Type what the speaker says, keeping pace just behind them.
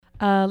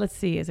Let's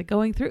see. Is it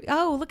going through?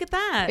 Oh, look at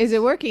that. Is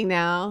it working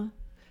now?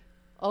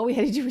 All we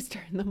had to do was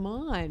turn them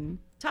on.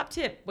 Top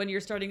tip when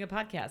you're starting a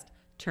podcast,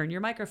 turn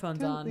your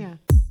microphones on. Yeah.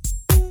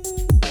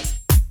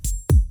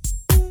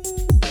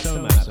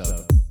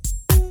 SOMAPSO.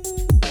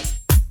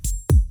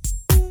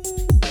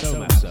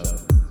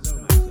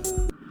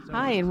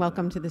 Hi, and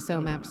welcome to the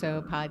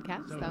SOMAPSO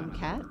podcast. I'm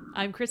Kat.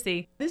 I'm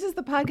Chrissy. This is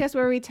the podcast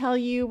where we tell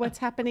you what's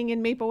happening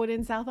in Maplewood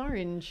and South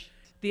Orange.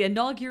 The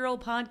inaugural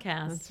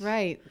podcast. That's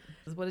right.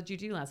 What did you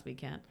do last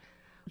weekend?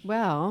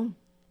 Well,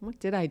 what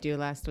did I do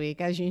last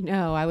week? As you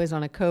know, I was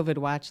on a COVID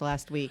watch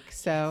last week,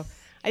 so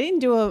I didn't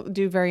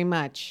do very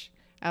much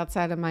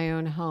outside of my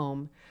own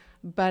home.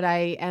 But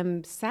I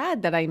am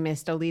sad that I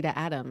missed Olita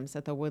Adams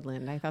at the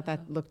Woodland. I thought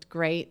that looked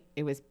great.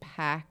 It was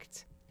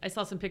packed. I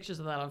saw some pictures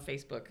of that on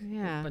Facebook.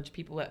 Yeah. A bunch of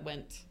people that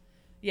went.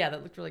 Yeah,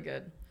 that looked really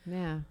good.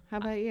 Yeah. How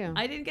about you?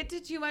 I didn't get to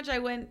too much. I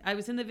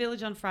was in the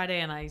Village on Friday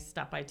and I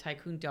stopped by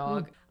Tycoon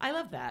Dog. I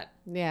love that.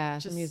 Yeah,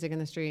 Just- the music in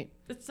the street.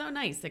 It's so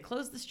nice. They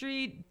close the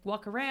street,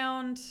 walk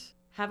around,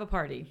 have a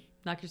party,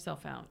 knock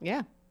yourself out.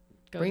 Yeah.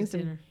 Go Bring to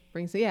dinner.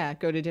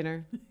 Go to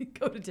dinner.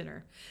 Go to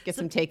dinner. Get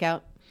some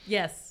takeout.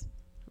 Yes.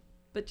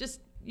 But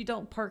just, you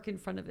don't park in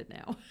front of it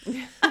now.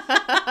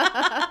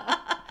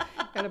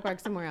 Got to park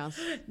somewhere else.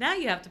 Now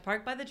you have to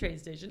park by the train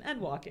station and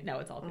walk it. No,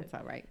 it's all good. That's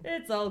all right.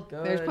 It's all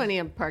good. There's plenty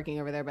of parking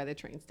over there by the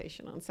train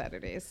station on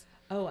Saturdays.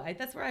 Oh,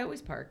 that's where I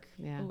always park.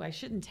 Yeah. Oh, I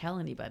shouldn't tell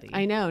anybody.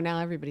 I know. Now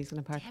everybody's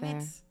going to park Damn there.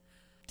 it.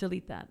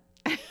 Delete that.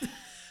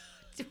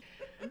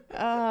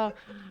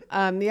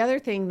 The other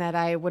thing that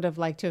I would have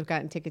liked to have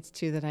gotten tickets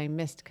to that I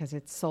missed because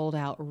it sold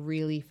out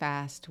really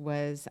fast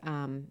was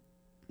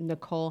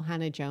Nicole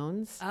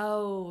Hannah-Jones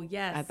Oh,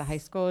 yes. at the high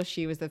school.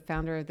 She was the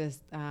founder of this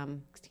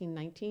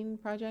 1619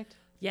 project.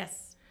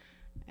 Yes.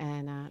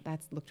 And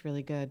that looked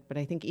really good. But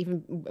I think even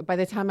by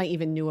the time I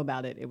even knew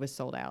about it, it was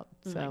sold out.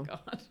 Oh, So my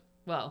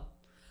God.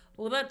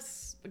 Well,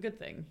 that's a good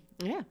thing.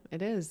 yeah,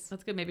 it is.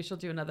 That's good. Maybe she'll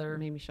do another.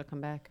 Maybe she'll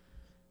come back,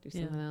 do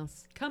Yeah. something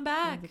else. Come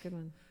That back. was a good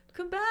one.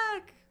 Come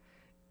back.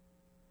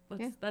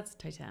 Yeah. That's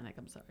Titanic.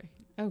 I'm sorry.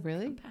 Oh,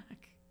 really? Come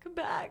back. Come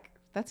back.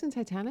 That's in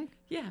Titanic?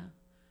 Yeah.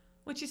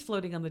 When she's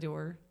floating on the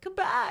door. Come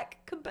back.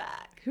 Come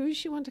back. Who does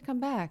she want to come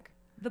back?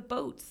 The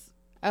boats.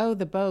 Oh,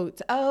 the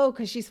boat. Oh,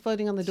 because she's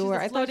floating on the She's door.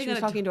 I thought floating she was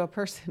on a talking to a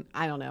person.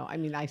 I don't know. I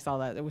mean, I saw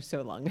that. It was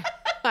so long.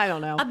 I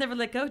don't know. I'll never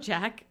let go,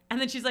 Jack. And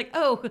then she's like,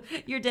 "Oh,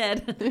 you're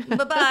dead.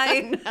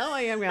 Bye-bye." Now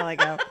I am gonna let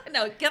go.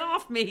 No, get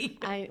off me.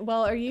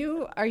 Well, are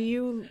you?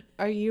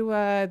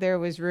 There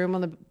was room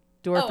on the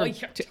door. Oh, for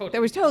yeah, totally.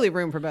 There was totally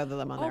room for both of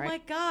them on Oh there, my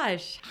right?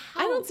 gosh.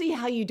 I don't see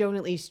how you don't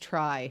at least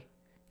try.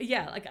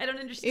 Yeah, like I don't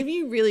understand. If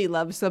you really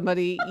love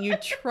somebody, you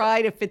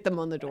try to fit them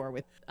on the door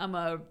with. I'm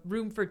a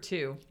room for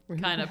two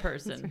kind of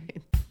person.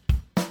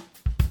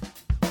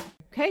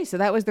 Okay, so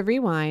that was the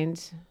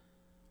rewind.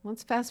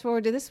 Let's fast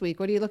forward to this week.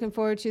 What are you looking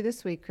forward to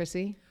this week,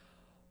 Chrissy?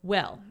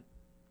 Well,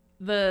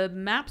 the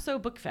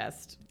MAPSO Book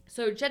Fest.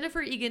 So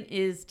Jennifer Egan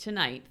is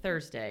tonight,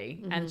 Thursday,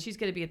 and she's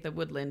going to be at the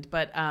Woodland.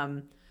 But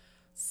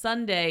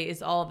Sunday is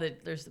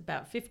there's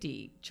about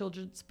 50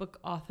 children's book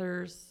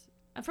authors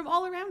from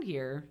all around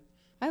here.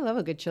 I love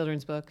a good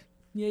children's book.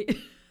 Yeah,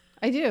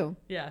 I do.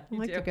 yeah, I you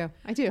like do. to go.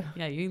 I do.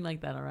 Yeah, you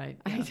like that, all right.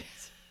 I Yeah. do.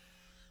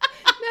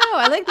 No,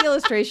 I like the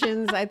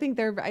illustrations. I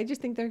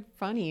just think they're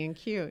funny and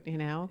cute, you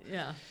know?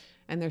 Yeah,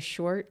 And they're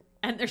short.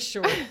 and they're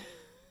short.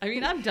 I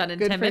mean, I'm done in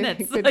Good 10 for,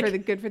 minutes. Good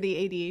Like- for the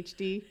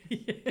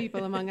ADHD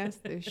people among us,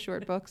 the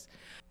short books.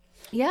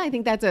 Yeah, I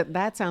think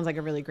that sounds like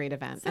a really great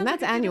event. Sounds And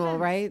that's like a good annual,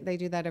 event. right? They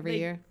do that every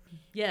year.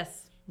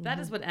 Yes, that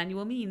is what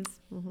annual means.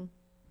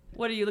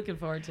 What are you looking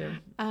forward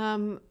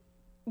to?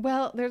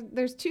 Well,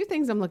 there's two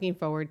things I'm looking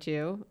forward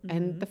to.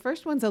 And the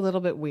first one's a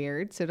little bit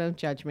weird, so don't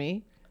judge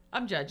me.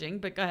 I'm judging,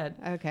 but go ahead.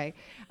 Okay.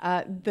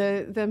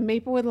 The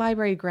Maplewood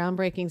Library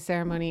groundbreaking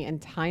ceremony and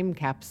time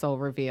capsule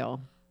reveal.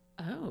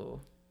 Oh,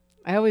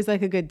 I always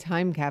like a good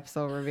time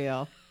capsule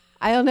reveal.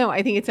 I don't know.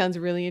 I think it sounds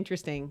really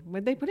interesting.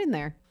 What'd they put in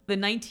there? the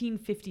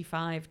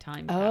 1955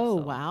 time capsule. Oh,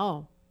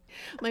 wow.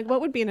 Like,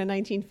 what would be in a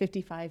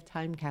 1955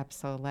 time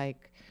capsule?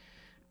 Like,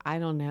 I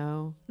don't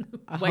know.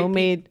 A White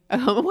homemade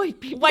white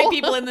people. White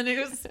people in the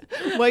news.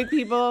 White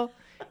people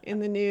in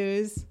the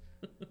news.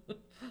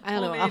 I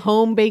don't know. A Homemade-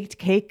 home-baked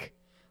cake.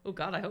 Oh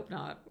God, I hope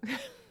not.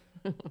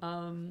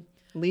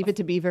 Leave it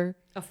to Beaver.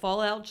 A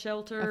fallout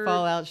shelter. A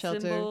fallout shelter.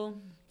 Symbol.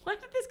 Why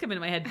did this come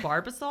into my head?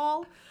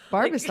 Barbasol?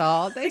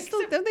 Barbasol.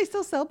 Don't they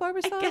still sell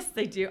Barbasol? I guess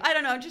they do. I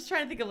don't know. I'm just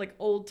trying to think of like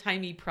old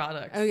timey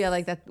products. Oh yeah,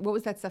 like that. What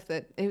was that stuff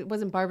that it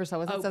wasn't Barbasol?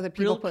 What's that Oh, stuff that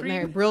people Brill put in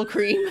there? cream? Brill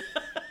cream.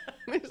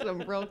 There's some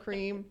Brill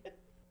cream. I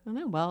don't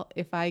know. Well,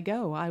 if I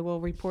go, I will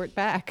report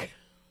back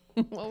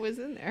what was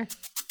in there.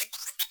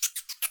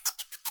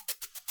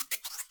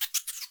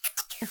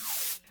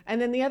 And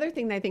then the other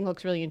thing that I think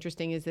looks really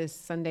interesting is this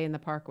Sunday in the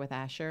Park with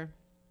Asher.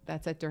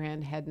 That's at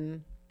Durand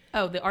Hedden.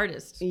 Oh, the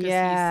artist. 'Cause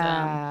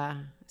Yeah.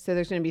 So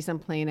there's going to be some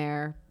plein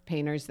air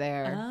painters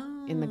there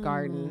in the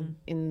garden,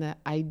 in the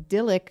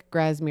idyllic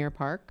Grasmere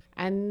Park.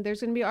 And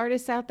there's going to be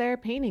artists out there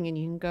painting, and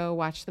you can go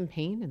watch them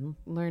paint and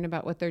learn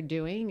about what they're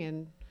doing.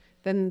 And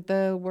then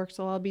the works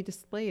will all be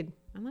displayed.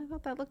 And I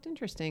thought that looked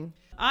interesting.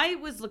 I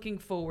was looking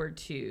forward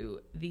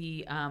to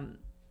the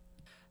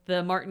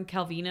Martin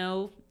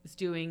Calvino is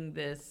doing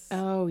this.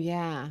 Oh,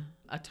 yeah.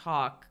 A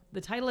talk.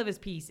 The title of his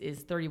piece is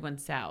 31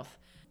 South.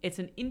 It's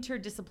an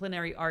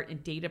interdisciplinary art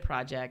and data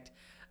project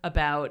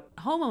about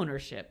home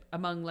ownership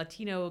among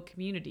Latino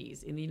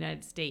communities in the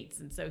United States.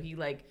 And so he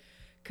like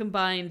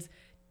combines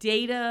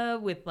data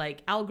with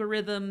like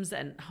algorithms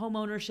and home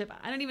ownership.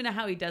 I don't even know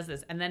how he does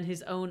this. And then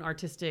his own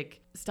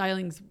artistic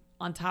stylings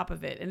on top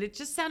of it. And it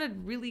just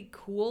sounded really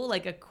cool,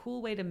 like a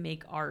cool way to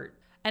make art.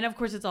 And of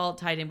course, it's all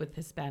tied in with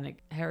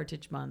Hispanic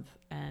Heritage Month.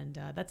 And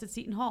that's at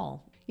Seton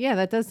Hall. Yeah,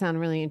 that does sound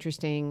really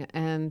interesting.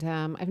 And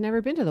I've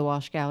never been to the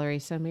Walsh Gallery,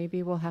 so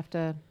maybe we'll have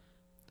to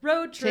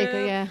road trip.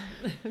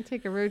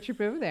 Take a road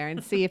trip over there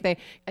and see if they...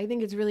 I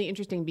think it's really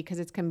interesting because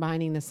it's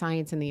combining the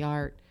science and the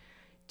art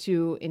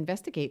to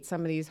investigate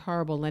some of these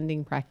horrible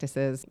lending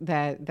practices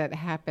that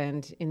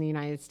happened in the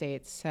United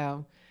States.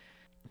 So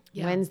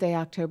Wednesday,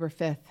 October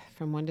 5th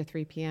from 1 to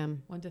 3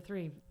 p.m. 1 to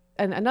 3.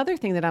 And another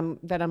thing that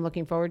I'm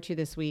looking forward to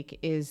this week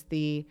is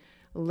the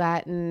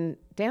Latin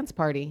dance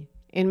party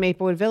in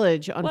Maplewood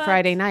Village on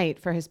Friday night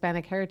for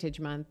Hispanic Heritage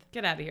Month.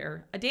 Get out of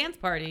here. A dance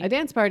party. A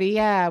dance party,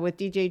 yeah, with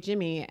DJ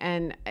Jimmy.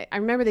 And I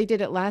remember they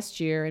did it last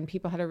year and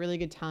people had a really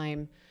good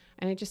time.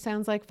 And it just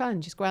sounds like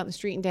fun. Just go out in the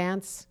street and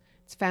dance.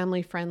 It's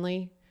family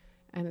friendly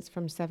and it's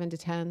from 7 to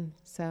 10.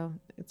 So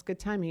it's a good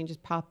time. You can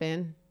just pop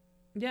in.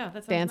 Yeah,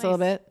 that's dance nice. A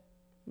little bit,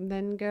 and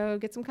then go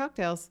get some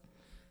cocktails.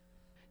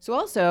 So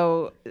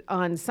also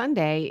on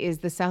Sunday is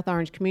the South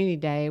Orange Community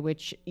Day,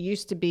 which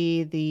used to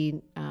be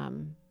the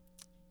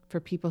for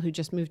people who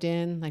just moved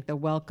in, like the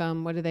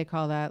welcome. What do they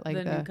call that? Like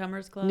the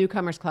Newcomers Club?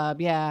 Newcomers Club,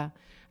 yeah.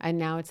 And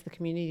now it's the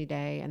Community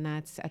Day, and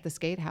that's at the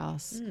Skate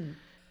House.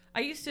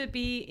 I used to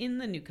be in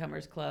the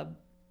Newcomers Club.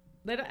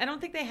 I don't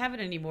think they have it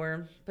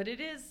anymore, but it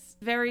is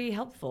very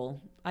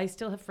helpful. I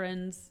still have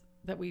friends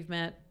that we've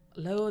met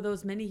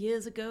those many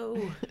years ago.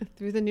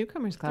 Through the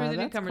Newcomers Club. Through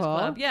the Newcomers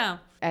Club, yeah.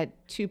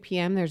 At 2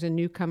 p.m., there's a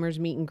newcomers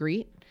meet and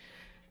greet.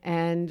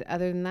 And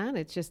other than that,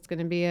 it's just going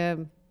to be a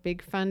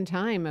big fun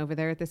time over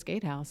there at the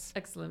Skate House.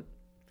 Excellent.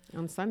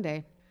 On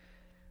Sunday.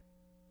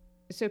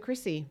 So,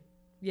 Chrissy.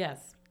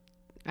 Yes.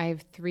 I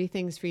have 3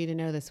 things for you to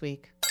know this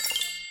week.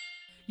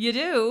 You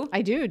do?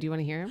 I do. Do you want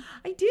to hear them?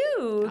 I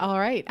do. All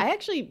right. I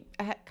actually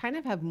kind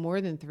of have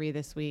more than 3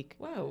 this week.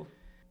 Whoa.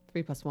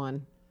 3 plus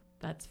 1.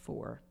 That's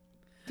 4.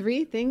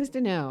 3 things to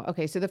know.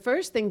 Okay, so the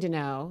first thing to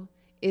know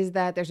is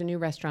that there's a new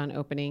restaurant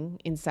opening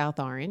in South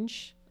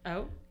Orange.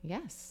 Oh?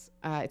 Yes.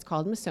 It's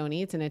called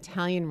Missoni. It's an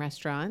Italian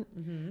restaurant,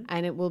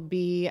 and it will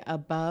be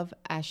above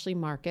Ashley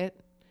Market.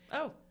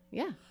 Oh.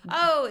 Yeah.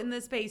 Oh, in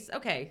the space.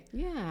 Okay.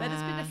 Yeah. That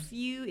has been a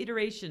few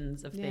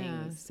iterations of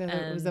things. So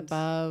it was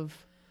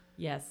above.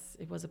 Yes,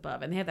 it was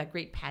above. And they have that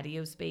great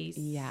patio space.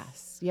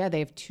 Yes. Yeah, they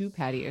have 2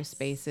 patio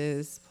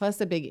spaces,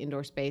 plus a big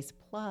indoor space,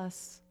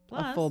 plus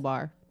a full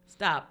bar.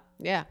 Stop.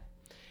 Yeah.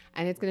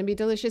 And it's going to be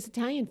delicious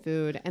Italian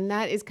food. And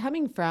that is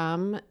coming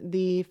from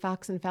the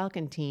Fox and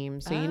Falcon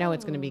team. So you know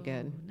it's going to be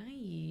good.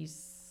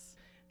 Nice.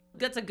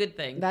 That's a good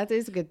thing. That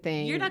is a good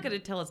thing. You're not going to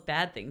tell us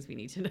bad things we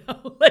need to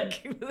know.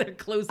 Like they're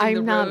closing the roads.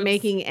 I'm not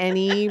making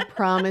any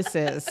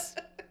promises.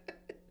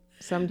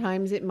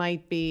 Sometimes it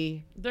might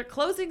be. They're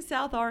closing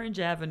South Orange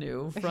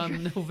Avenue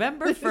from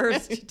November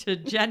 1st to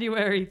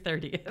January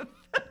 30th.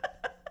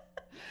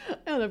 I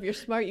don't know, if you're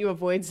smart, you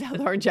avoid South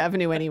Orange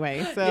Avenue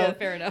anyway. So. Yeah,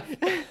 fair enough.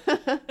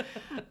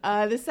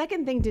 The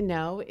second thing to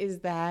know is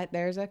that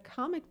there's a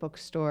comic book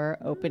store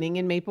opening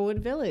in Maplewood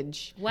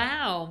Village.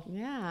 Wow.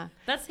 Yeah.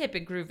 That's hip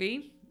and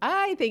groovy.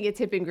 I think it's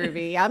hip and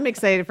groovy. I'm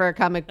excited for a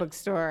comic book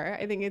store.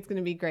 I think it's going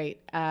to be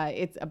great.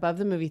 It's above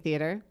the movie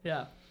theater.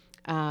 Yeah.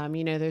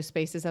 You know, those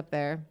spaces up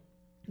there.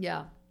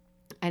 Yeah.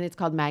 And it's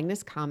called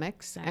Magnus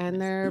Comics.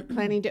 And they're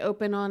planning to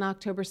open on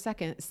October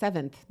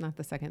 7th, not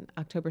the 2nd,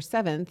 October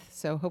 7th.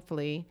 So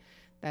hopefully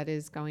that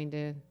is going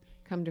to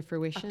come to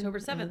fruition. October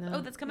 7th.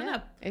 And, That's coming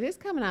up. It is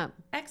coming up.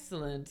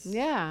 Excellent.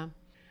 Yeah.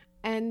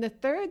 And the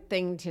third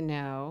thing to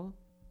know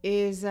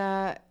is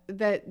that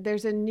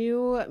there's a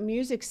new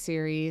music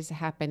series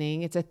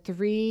happening. It's a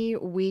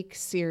 3-week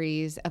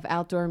series of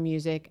outdoor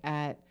music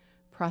at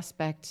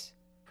Prospect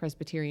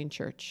Presbyterian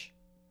Church.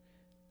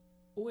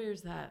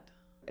 Where's that?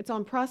 It's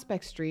on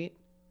Prospect Street,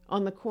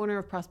 on the corner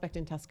of Prospect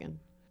and Tuscan.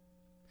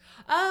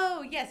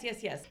 Oh, yes.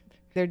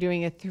 They're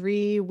doing a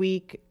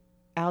 3-week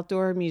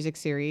outdoor music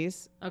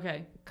series.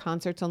 Okay.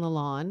 Concerts on the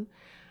lawn.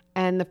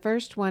 And the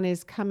first one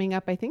is coming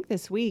up, I think,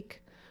 this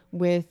week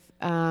with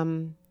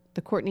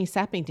the Courtney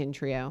Sappington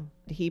Trio.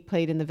 He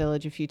played in the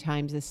Village a few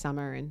times this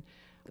summer and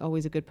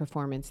always a good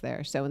performance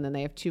there. So, and then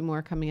they have 2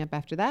 more coming up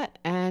after that.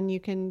 And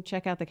you can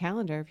check out the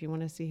calendar if you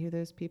want to see who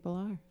those people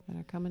are that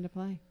are coming to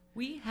play.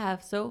 We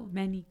have so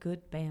many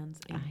good bands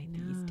in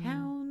these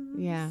towns.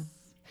 Yeah.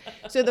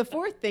 So the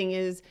fourth thing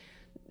is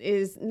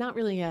not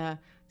really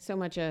so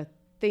much a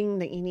thing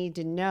that you need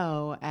to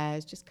know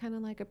as just kind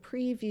of like a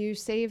preview,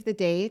 save the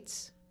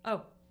dates.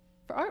 Oh.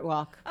 For Art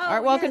Walk. Oh,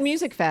 Art Walk yes. and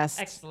Music Fest.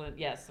 Excellent.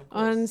 Yes, of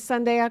course. On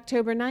Sunday,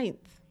 October 9th.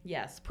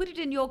 Yes. Put it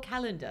in your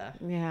calendar.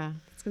 Yeah,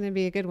 it's going to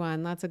be a good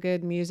one. Lots of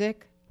good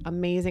music,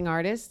 amazing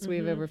artists. We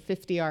have over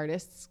 50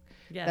 artists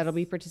that'll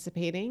be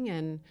participating,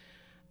 and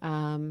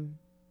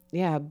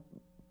a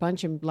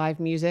bunch of live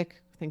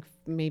music. I think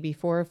maybe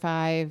 4 or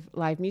 5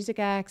 live music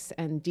acts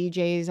and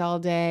DJs all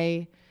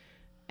day,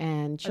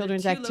 and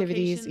children's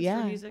activities.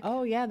 Yeah.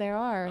 Oh, yeah, there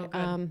are.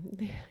 Oh,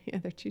 yeah,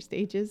 there are 2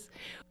 stages.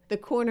 The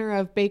corner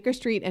of Baker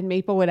Street and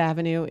Maplewood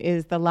Avenue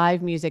is the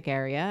live music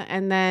area.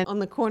 And then on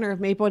the corner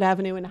of Maplewood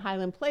Avenue and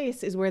Highland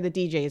Place is where the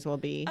DJs will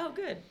be. Oh,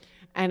 good.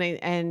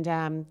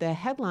 And the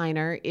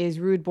headliner is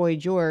Rude Boy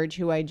George,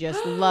 who I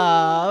just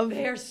love.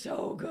 They're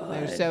so good.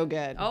 They're so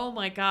good. Oh,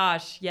 my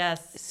gosh.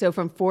 Yes. So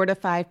from 4 to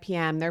 5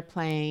 p.m., they're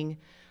playing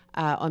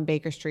on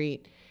Baker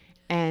Street.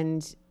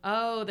 And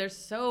oh, they're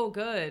so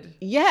good.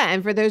 yeah,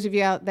 and for those of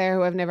you out there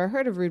who have never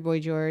heard of Rude Boy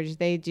George,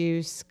 they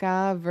do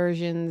ska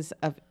versions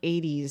of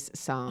 80s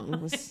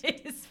songs.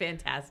 It is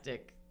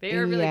fantastic. They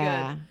are really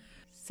good.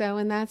 So,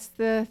 and that's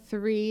the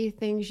 3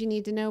 things you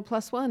need to know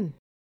plus 1.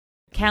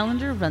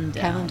 Calendar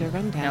rundown. Calendar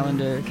rundown.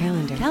 Calendar.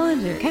 Calendar.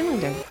 Calendar.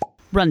 Calendar.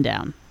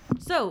 Rundown.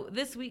 So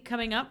this week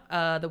coming up,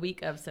 the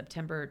week of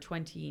September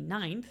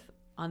 29th,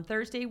 on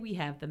Thursday, we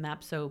have the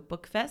MAPSO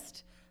Book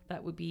Fest.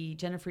 That would be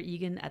Jennifer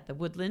Egan at the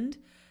Woodland.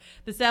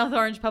 The South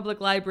Orange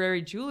Public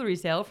Library jewelry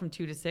sale from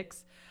 2 to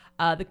 6.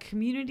 The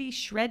Community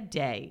Shred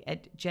Day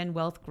at Gen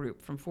Wealth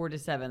Group from 4 to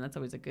 7. That's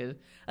always a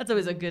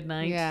good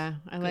night. Yeah,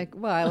 I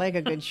like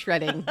a good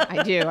shredding.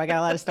 I do. I got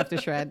a lot of stuff to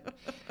shred.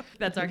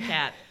 That's our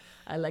cat.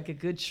 I like a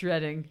good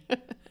shredding.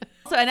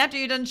 So, and after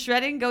you're done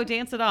shredding, go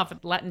dance it off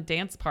at Latin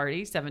Dance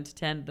Party, 7 to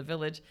 10 at the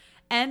Village,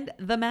 and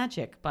The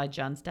Magic by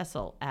John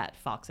Stessel at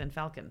Fox and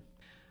Falcon.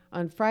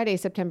 On Friday,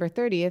 September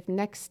 30th,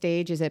 next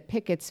stage is at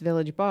Pickett's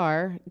Village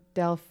Bar.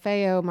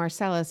 Delfeo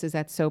Marsalis is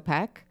at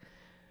SOPAC.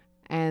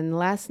 And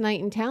Last Night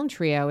in Town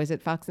Trio is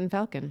at Fox and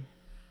Falcon.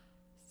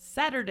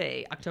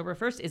 Saturday, October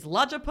 1st, is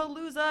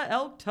Lodgepalooza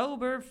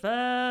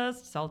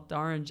Elktoberfest, South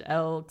Orange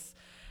Elks.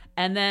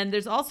 And then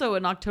there's also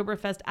an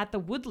Oktoberfest at the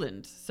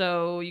Woodland.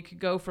 So you could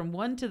go from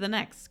one to the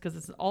next because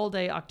it's an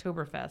all-day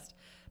Oktoberfest.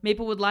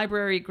 Maplewood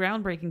Library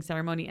groundbreaking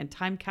ceremony and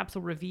time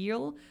capsule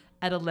reveal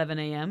at 11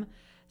 a.m.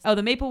 Oh,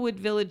 the Maplewood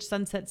Village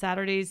Sunset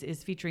Saturdays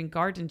is featuring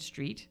Garden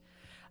Street.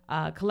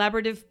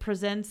 Collaborative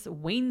presents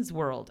Wayne's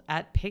World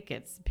at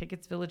Pickett's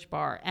Village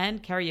Bar,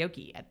 and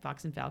karaoke at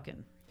Fox and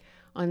Falcon.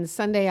 On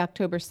Sunday,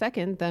 October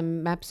 2nd, the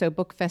MAPSO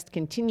Book Fest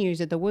continues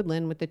at the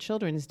Woodland with the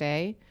Children's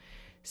Day.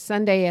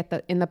 Sunday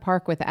in the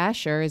park with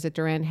Asher is at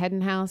Duran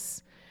Hedden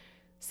House.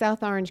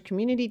 South Orange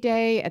Community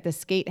Day at the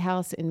Skate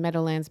House in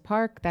Meadowlands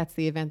Park. That's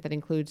the event that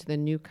includes the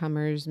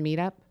newcomers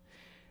meetup.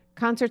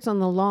 Concerts on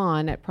the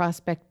lawn at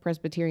Prospect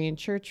Presbyterian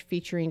Church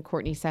featuring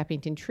Courtney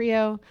Sappington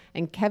Trio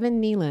and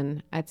Kevin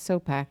Nealon at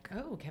SOPAC.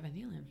 Oh, Kevin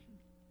Nealon.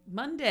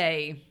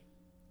 Monday,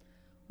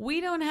 we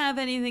don't have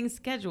anything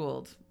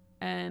scheduled.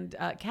 And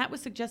Kat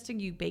was suggesting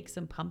you bake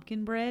some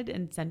pumpkin bread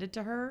and send it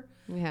to her.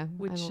 Yeah.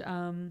 Which...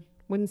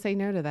 wouldn't say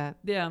no to that.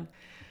 Yeah.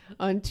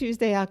 On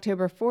Tuesday,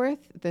 October 4th,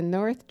 the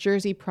North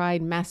Jersey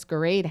Pride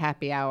Masquerade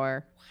Happy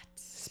Hour.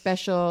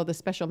 The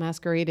special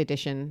masquerade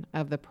edition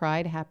of the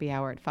Pride Happy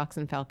Hour at Fox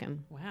and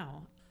Falcon.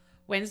 Wow.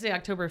 Wednesday,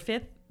 October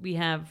 5th, we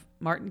have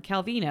Martin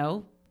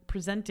Calvino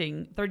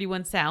presenting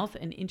 31 South,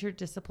 an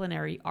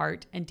interdisciplinary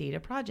art and data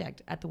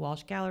project at the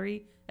Walsh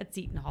Gallery at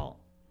Seton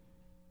Hall.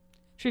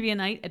 Trivia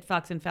night at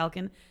Fox and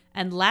Falcon,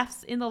 and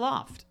Laughs in the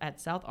Loft at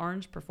South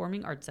Orange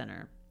Performing Arts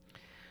Center.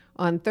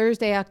 On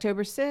Thursday,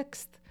 October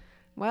 6th,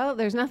 well,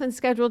 there's nothing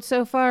scheduled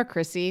so far,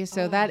 Chrissy,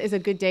 so that is a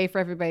good day for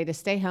everybody to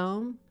stay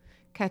home,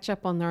 catch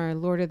up on our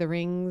Lord of the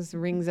Rings,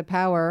 Rings of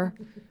Power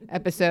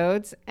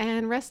episodes,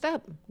 and rest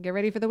up. Get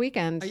ready for the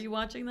weekend. Are you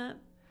watching that?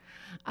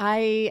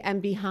 I am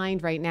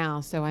behind right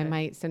now, so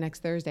okay. So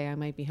next Thursday I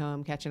might be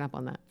home catching up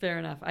on that. Fair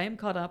enough. I am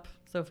caught up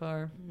so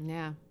far.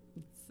 Yeah.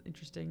 It's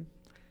interesting.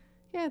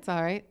 Yeah, it's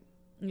all right.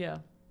 Yeah.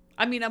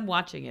 I mean, I'm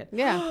watching it.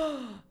 Yeah.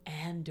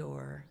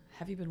 Andor.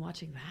 Have you been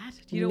watching that?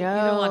 You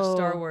don't watch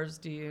Star Wars,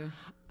 do you?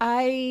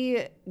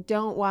 I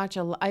don't watch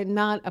I'm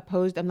not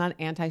opposed. I'm not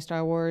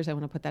anti-Star Wars. I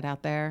want to put that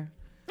out there.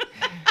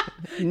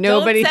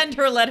 Nobody don't send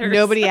her letters.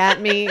 Nobody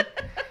at me.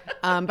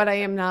 But I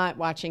am not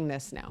watching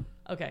this now.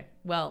 Okay.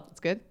 Well,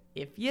 it's good.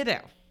 If you do,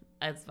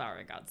 as far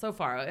as I got so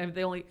far, and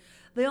they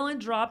only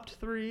dropped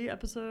 3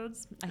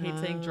 episodes. I hate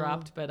saying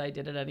dropped, but I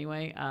did it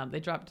anyway.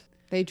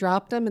 They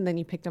dropped them, and then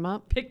you picked them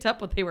up. Picked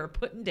up what they were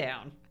putting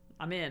down.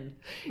 I'm in.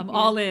 I'm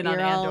all in on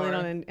Andor. All in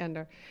on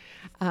Andor.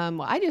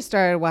 Well, I just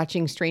started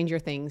watching Stranger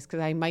Things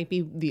because I might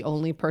be the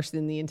only person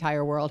in the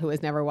entire world who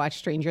has never watched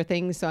Stranger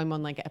Things. So I'm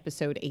on like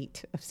episode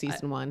 8 of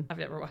season 1. I've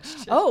never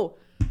watched it. Oh,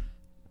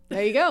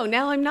 there you go.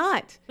 Now I'm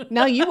not.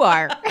 Now you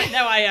are.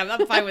 Now I am.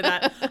 I'm fine with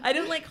that. I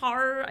don't like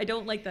horror. I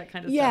don't like that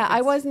kind of stuff. Yeah,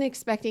 I wasn't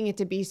expecting it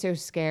to be so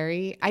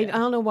scary. Yeah. I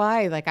don't know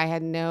why. Like I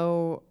didn't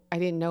know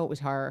it was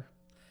horror.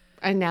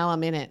 And now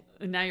I'm in it.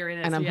 And now you're in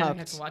it, and so I'm hooked. I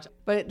have to watch it.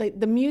 But like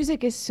the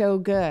music is so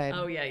good.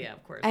 Oh yeah,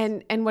 of course.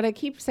 And what I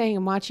keep saying,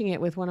 I'm watching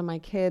it with one of my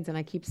kids, and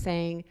I keep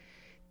saying,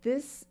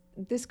 this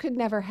could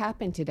never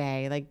happen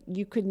today. Like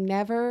you could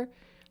never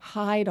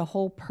hide a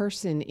whole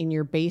person in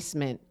your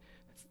basement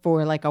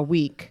for like a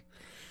week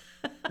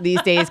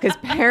these days, because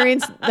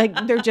parents, like,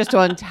 they're just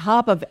on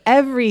top of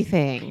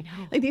everything.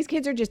 Like, these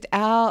kids are just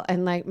out,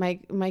 and like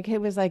my kid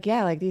was like,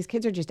 yeah, like, these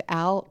kids are just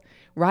out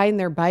riding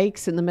their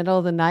bikes in the middle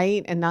of the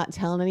night and not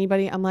telling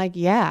anybody. I'm like,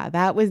 yeah,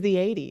 that was the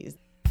 80s.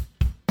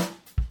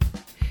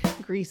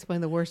 Grease, one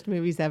of the worst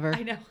movies ever.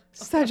 I know.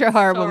 Such a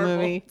horrible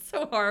movie.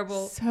 So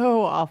horrible.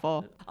 So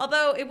awful.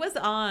 Although it was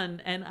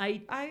on, and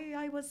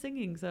I was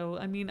singing, so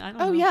I mean, I don't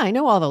know. Oh yeah, I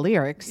know all the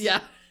lyrics. Yeah.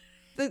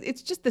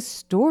 It's just the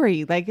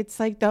story. Like, it's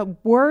like the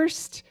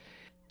worst.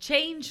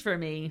 Change for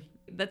me.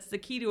 That's the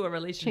key to a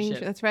relationship.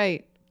 Change. That's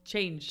right.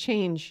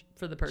 Change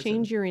for the person.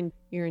 Change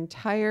your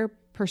entire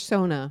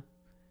persona,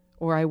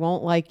 or I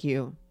won't like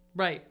you.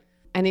 Right.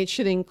 And it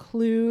should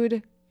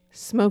include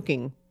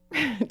smoking.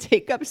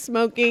 Take up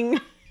smoking.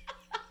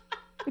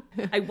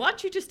 I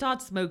want you to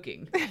start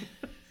smoking.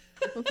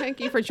 Well, thank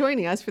you for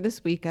joining us for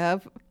this week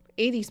of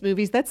 80s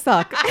movies that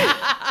suck.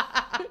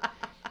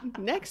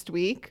 Next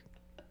week,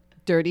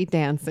 Dirty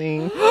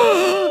Dancing.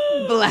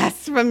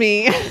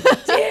 Blasphemy.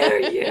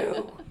 Dare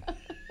you?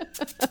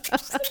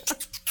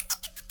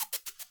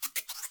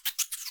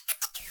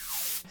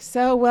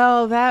 So,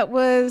 well, that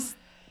was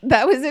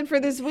it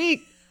for this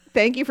week.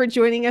 Thank you for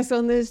joining us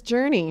on this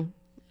journey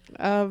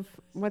of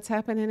what's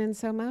happening in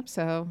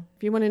SOMAPSO.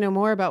 If you want to know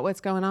more about what's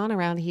going on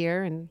around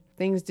here and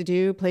things to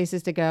do,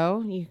 places to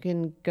go, you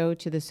can go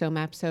to the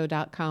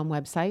SOMAPSO.com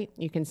website.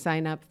 You can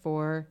sign up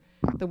for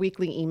the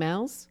weekly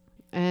emails.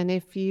 And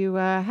if you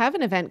have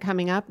an event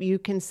coming up, you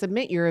can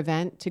submit your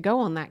event to go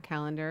on that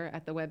calendar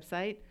at the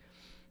website.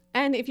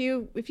 And if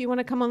you want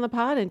to come on the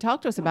pod and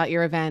talk to us about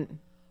your event,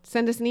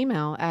 send us an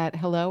email at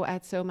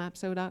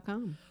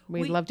hello@somapso.com.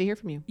 We'd love to hear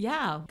from you.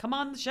 Yeah. Come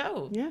on the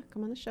show. Yeah,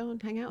 come on the show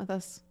and hang out with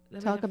us.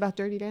 Talk about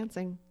Dirty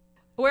Dancing.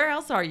 Where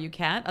else are you,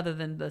 Kat, other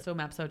than the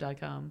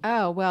SOMAPSO.com?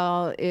 Oh,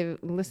 well,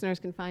 listeners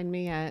can find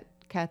me at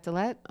Kat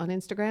Dillette on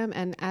Instagram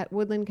and at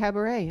Woodland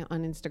Cabaret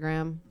on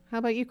Instagram. How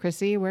about you,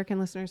 Chrissy? Where can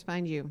listeners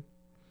find you?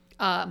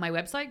 My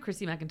website,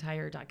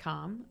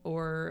 ChrissyMcIntyre.com,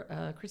 or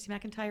Chrissy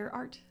McIntyre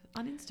Art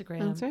on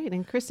Instagram. That's right.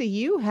 And Chrissy,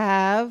 you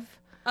have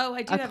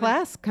I do a have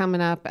class coming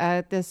up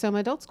at the Soma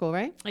Adult School,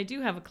 right? I do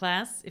have a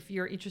class. If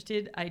you're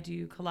interested, I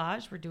do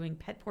collage. We're doing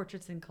pet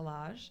portraits in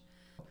collage.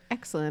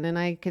 Excellent. And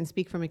I can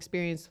speak from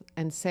experience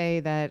and say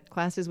that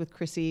classes with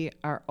Chrissy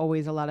are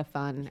always a lot of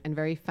fun and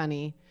very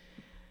funny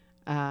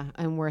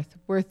and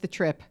worth the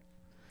trip.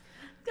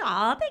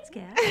 Aw, thanks,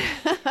 Kat.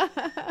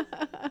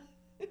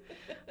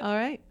 All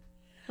right.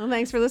 Well,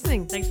 thanks for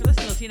listening. Thanks for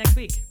listening. We'll see you next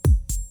week.